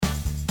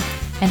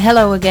And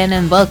hello again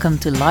and welcome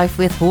to Life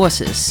with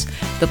Horses,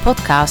 the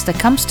podcast that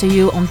comes to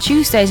you on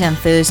Tuesdays and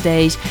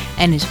Thursdays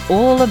and is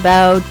all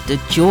about the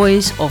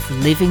joys of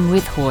living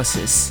with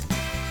horses.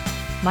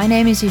 My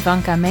name is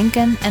Ivanka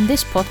Menken and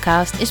this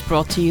podcast is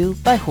brought to you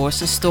by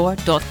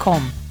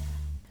horsesstore.com.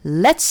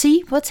 Let's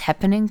see what's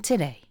happening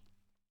today.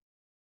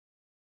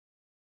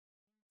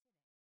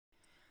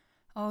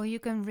 Oh, you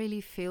can really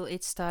feel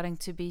it's starting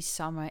to be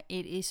summer.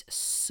 It is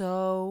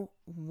so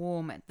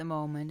warm at the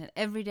moment. And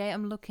every day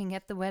I'm looking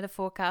at the weather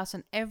forecast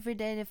and every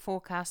day they're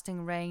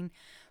forecasting rain,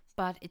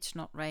 but it's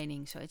not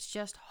raining. So it's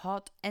just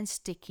hot and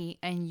sticky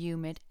and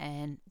humid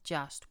and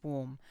just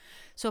warm.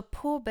 So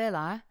poor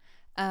Bella,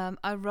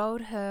 I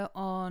rode her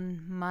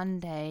on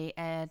Monday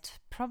at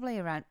probably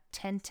around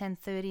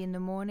 10:30 in the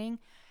morning.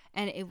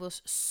 And it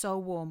was so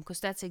warm because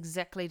that's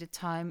exactly the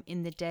time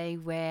in the day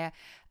where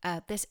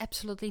there's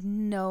absolutely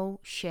no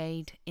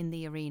shade in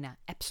the arena.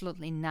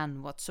 Absolutely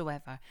none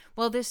whatsoever.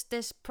 Well,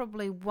 there's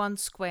probably 1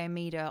 square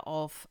meter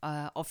of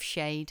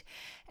shade.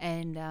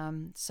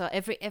 And so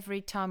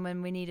every time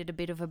when we needed a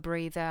bit of a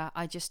breather,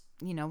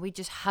 we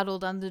just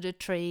huddled under the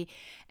tree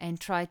and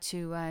tried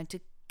to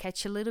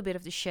catch a little bit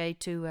of the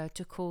shade to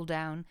cool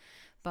down.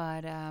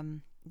 But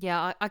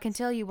yeah, I can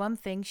tell you one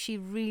thing. She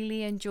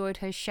really enjoyed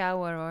her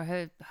shower or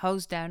her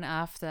hose down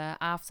after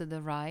the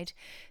ride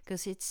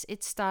because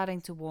it's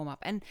starting to warm up.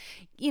 And,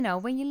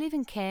 when you live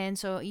in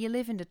Cairns or you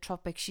live in the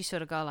tropics, you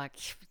sort of go like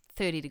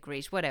 30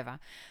 degrees, whatever.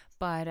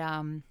 But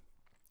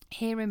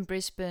here in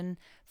Brisbane,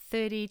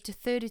 30 to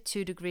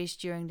 32 degrees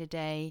during the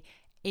day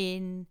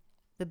in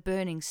the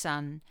burning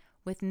sun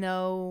with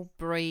no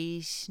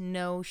breeze,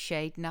 no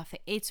shade, nothing.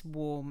 It's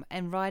warm.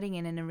 And riding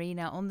in an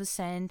arena on the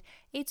sand,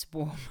 it's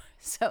warm.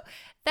 So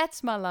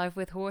that's my life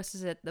with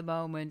horses at the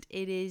moment.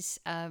 It is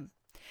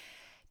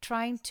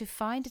trying to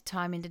find a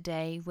time in the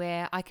day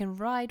where I can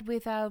ride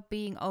without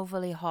being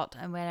overly hot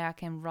and where I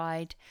can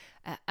ride.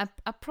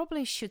 I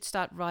probably should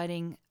start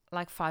riding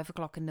like 5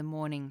 o'clock in the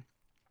morning.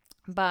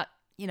 But,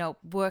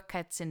 work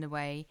gets in the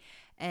way.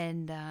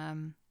 And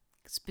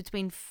it's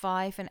between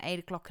 5 and 8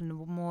 o'clock in the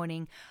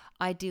morning.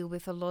 I deal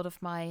with a lot of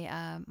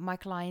my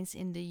clients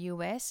in the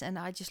US, and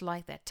I just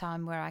like that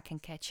time where I can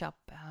catch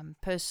up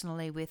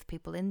personally with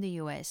people in the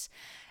US.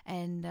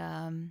 And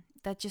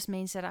that just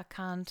means that I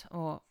can't,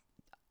 or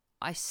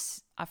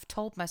I've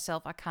told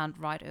myself I can't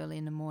ride early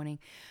in the morning,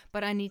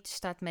 but I need to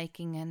start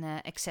making an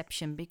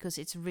exception because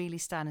it's really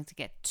starting to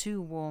get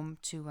too warm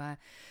to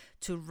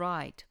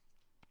ride.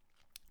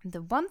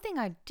 The one thing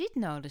I did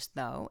notice,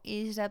 though,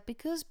 is that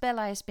because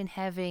Bella has been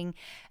having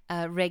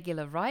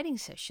regular riding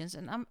sessions,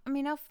 and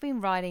I've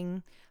been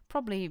riding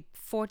probably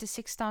 4 to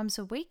 6 times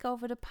a week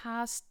over the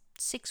past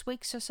 6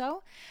 weeks or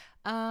so,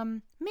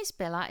 Miss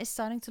Bella is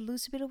starting to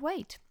lose a bit of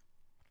weight.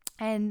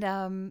 And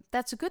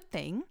that's a good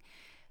thing.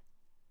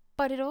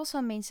 But it also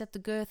means that the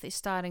girth is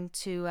starting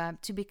to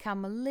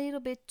become a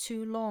little bit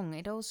too long.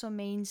 It also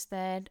means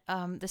that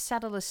the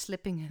saddle is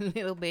slipping a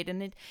little bit,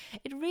 and it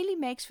really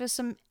makes for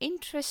some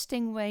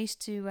interesting ways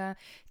to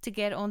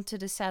get onto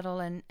the saddle,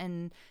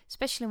 and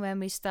especially when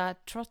we start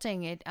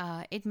trotting,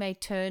 it may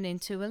turn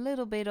into a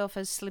little bit of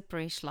a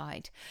slippery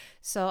slide.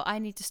 So I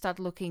need to start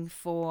looking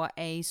for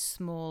a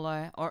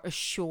smaller or a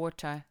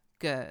shorter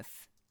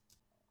girth.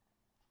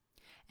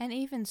 And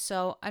even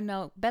so, I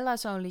know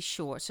Bella's only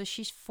short, so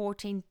she's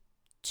 14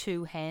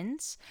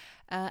 hands,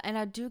 and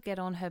I do get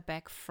on her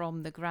back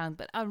from the ground,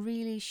 but I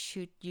really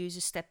should use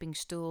a stepping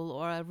stool,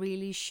 or I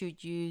really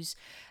should use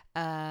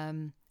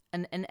an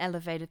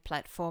elevated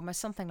platform or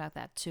something like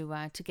that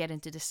to get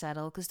into the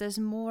saddle, because there's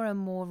more and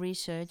more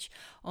research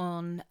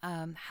on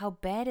how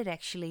bad it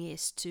actually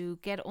is to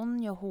get on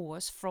your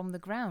horse from the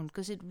ground,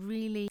 because it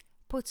really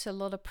puts a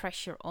lot of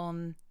pressure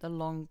on the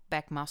long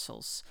back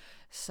muscles.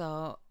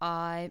 So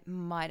I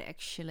might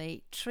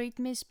actually treat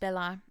Miss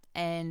Bella,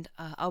 and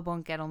I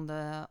won't get on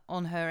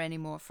her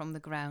anymore from the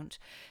ground,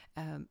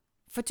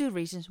 for 2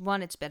 reasons.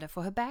 1, it's better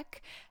for her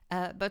back,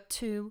 but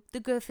 2, the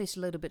girth is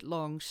a little bit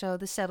long, so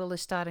the saddle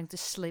is starting to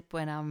slip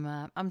when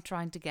I'm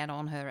trying to get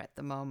on her at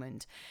the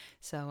moment.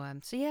 So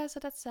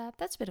that's a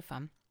bit of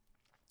fun.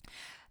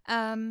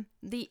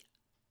 The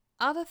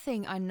other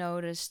thing I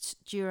noticed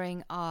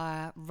during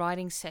our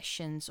riding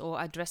sessions or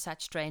our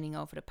dressage training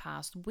over the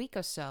past week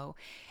or so,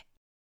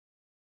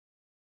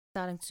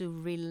 starting to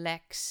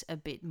relax a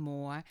bit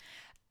more.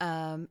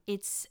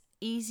 It's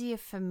easier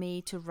for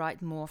me to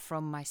ride more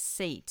from my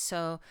seat.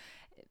 So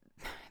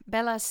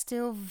Bella's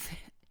still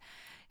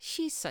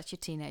she's such a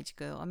teenage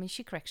girl. I mean,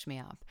 she cracks me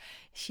up.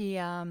 She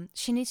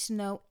needs to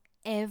know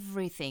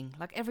everything.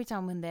 Like every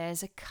time when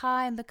there's a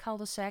car in the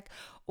cul-de-sac,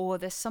 or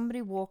there's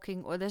somebody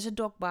walking, or there's a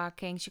dog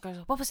barking, she goes,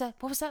 what was that?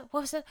 What was that?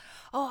 What was that?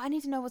 Oh, I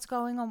need to know what's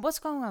going on. What's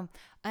going on?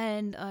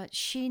 And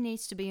she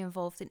needs to be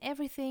involved in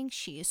everything.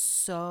 She is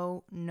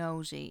so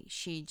nosy.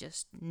 She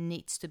just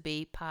needs to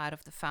be part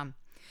of the fun.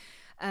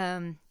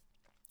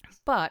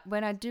 But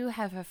when I do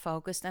have her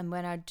focused, and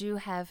when I do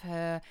have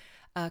her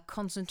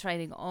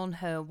concentrating on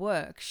her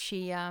work,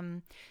 she's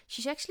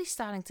actually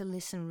starting to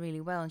listen really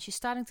well, and she's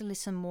starting to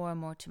listen more and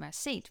more to my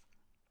seat.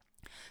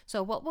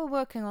 So what we're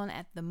working on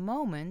at the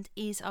moment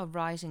is our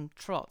rising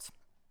trot.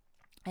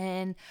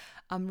 And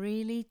I'm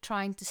really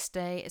trying to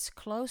stay as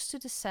close to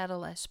the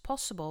saddle as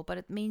possible, but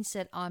it means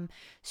that I'm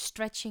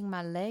stretching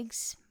my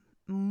legs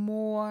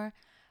more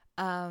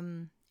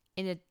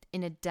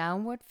in a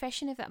downward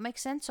fashion, if that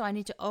makes sense. So I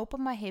need to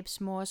open my hips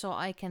more so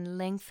I can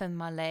lengthen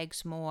my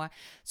legs more,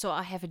 so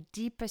I have a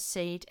deeper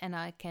seat and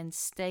I can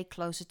stay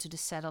closer to the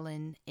saddle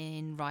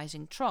in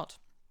rising trot.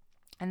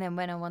 And then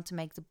when I want to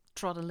make the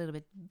trot a little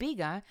bit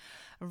bigger,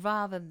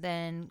 rather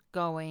than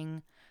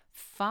going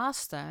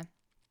faster,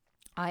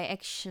 I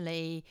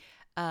actually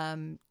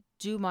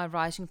do my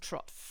rising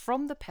trot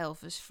from the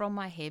pelvis, from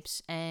my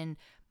hips, and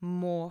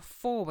more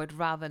forward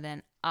rather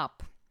than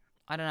up.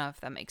 I don't know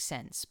if that makes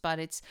sense, but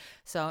it's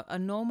so a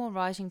normal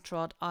rising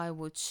trot. I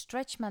would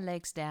stretch my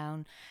legs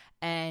down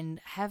and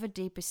have a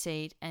deeper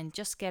seat and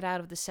just get out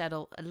of the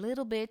saddle a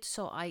little bit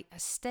so I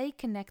stay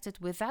connected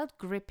without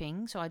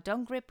gripping. So I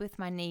don't grip with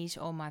my knees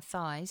or my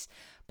thighs,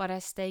 but I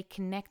stay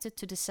connected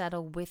to the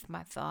saddle with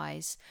my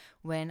thighs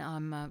when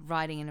I'm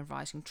riding in a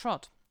rising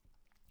trot.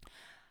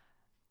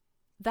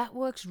 That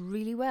works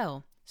really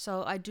well.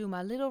 So I do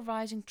my little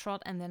rising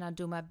trot and then I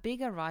do my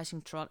bigger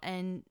rising trot,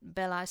 and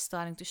Bella is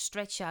starting to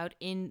stretch out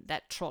in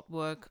that trot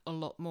work a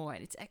lot more,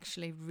 and it's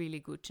actually really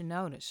good to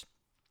notice.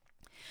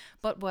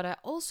 But what I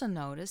also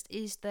noticed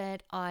is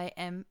that I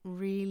am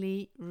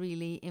really,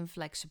 really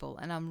inflexible,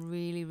 and I'm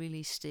really,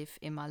 really stiff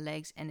in my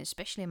legs and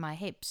especially in my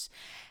hips.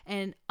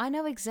 And I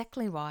know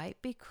exactly why,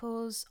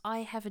 because I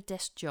have a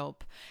desk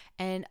job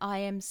and I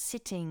am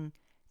sitting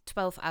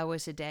 12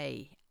 hours a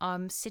day.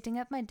 I'm sitting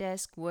at my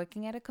desk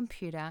working at a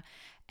computer,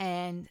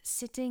 and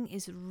sitting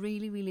is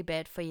really, really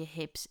bad for your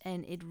hips,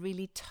 and it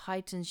really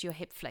tightens your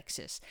hip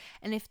flexors.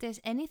 And if there's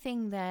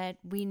anything that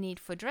we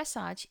need for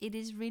dressage, it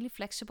is really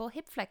flexible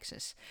hip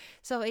flexors.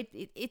 So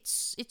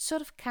it's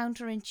sort of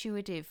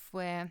counterintuitive,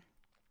 where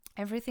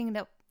everything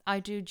that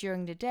I do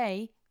during the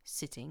day,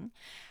 sitting,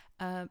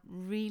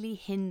 really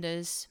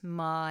hinders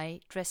my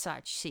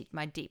dressage seat,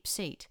 my deep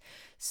seat.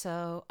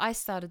 So I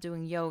started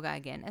doing yoga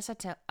again, as I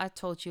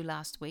told you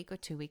last week or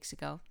 2 weeks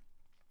ago.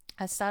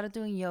 I started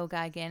doing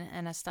yoga again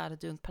and I started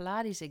doing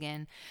Pilates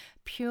again,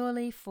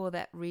 purely for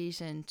that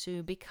reason,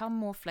 to become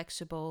more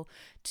flexible,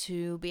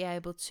 to be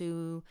able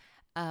to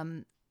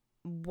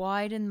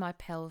widen my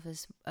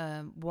pelvis,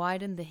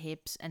 widen the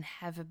hips, and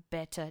have a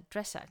better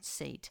dressage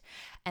seat.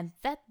 And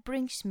that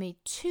brings me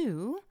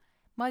to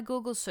my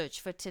Google search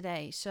for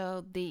today.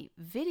 So the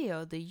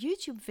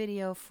YouTube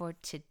video for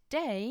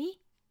today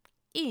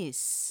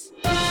is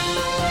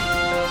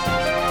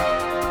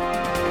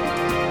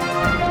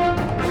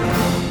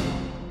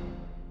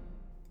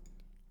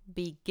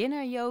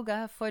Beginner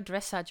Yoga for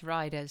Dressage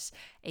Riders,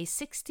 a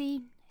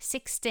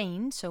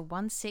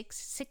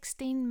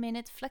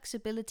 16-minute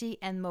flexibility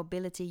and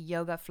mobility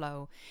yoga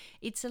flow.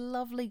 It's a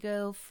lovely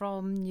girl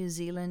from New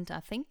Zealand, I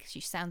think.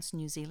 She sounds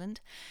New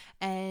Zealand.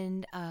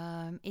 And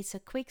it's a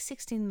quick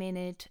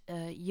 16-minute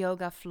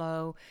yoga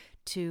flow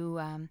to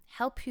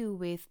help you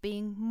with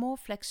being more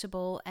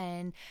flexible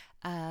and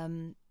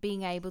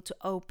being able to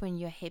open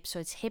your hips. So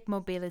it's hip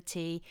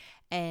mobility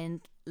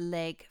and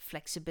leg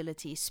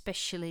flexibility,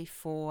 especially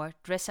for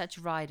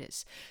dressage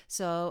riders.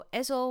 So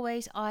as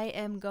always, I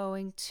am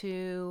going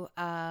to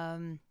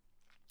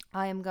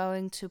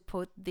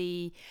put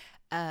the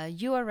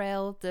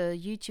URL, the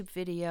YouTube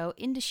video,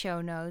 in the show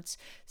notes.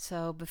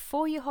 So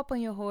before you hop on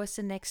your horse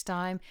the next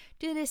time,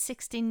 do this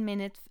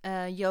 16-minute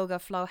yoga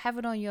flow. Have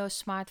it on your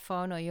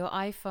smartphone or your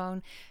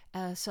iPhone,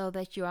 so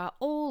that you are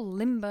all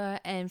limber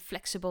and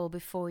flexible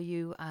before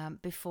you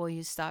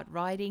start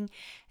riding.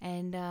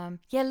 And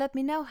let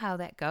me know how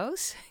that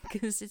goes,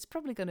 because it's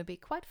probably going to be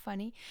quite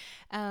funny.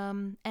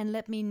 And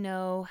let me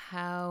know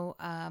how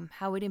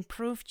it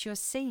improved your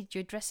seat,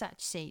 your dressage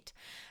seat.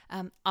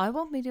 I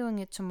won't be doing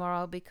it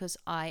tomorrow because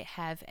I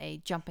have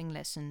a jumping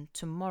lesson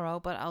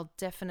tomorrow, but I'll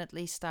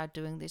definitely start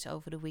doing this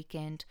over the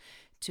weekend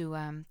to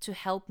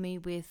help me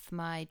with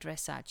my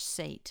dressage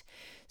seat.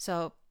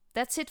 So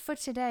that's it for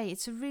today.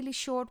 It's a really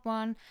short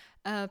one,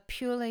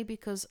 purely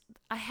because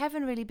I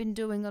haven't really been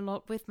doing a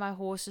lot with my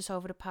horses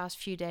over the past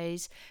few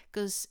days,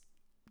 because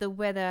the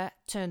weather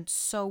turned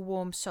so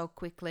warm so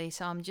quickly.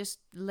 So I'm just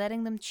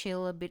letting them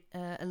chill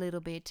a little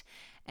bit.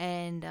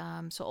 And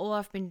so all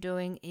I've been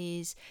doing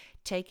is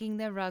taking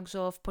their rugs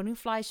off, putting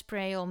fly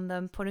spray on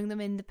them, putting them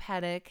in the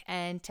paddock,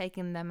 and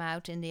taking them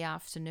out in the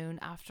afternoon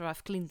after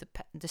I've cleaned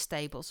the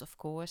stables, of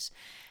course.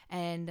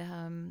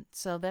 And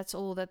so that's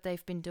all that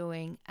they've been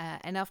doing.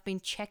 And I've been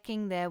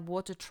checking their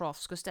water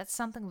troughs, because that's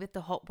something with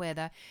the hot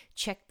weather.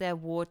 Check their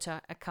water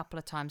a couple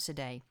of times a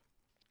day.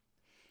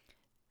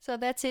 So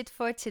that's it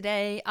for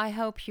today. I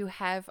hope you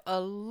have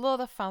a lot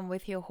of fun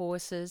with your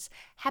horses.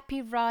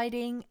 Happy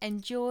riding.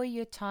 Enjoy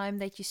your time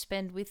that you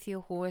spend with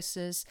your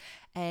horses,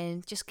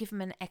 and just give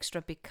them an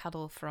extra big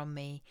cuddle from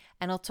me.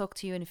 And I'll talk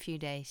to you in a few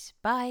days.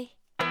 Bye.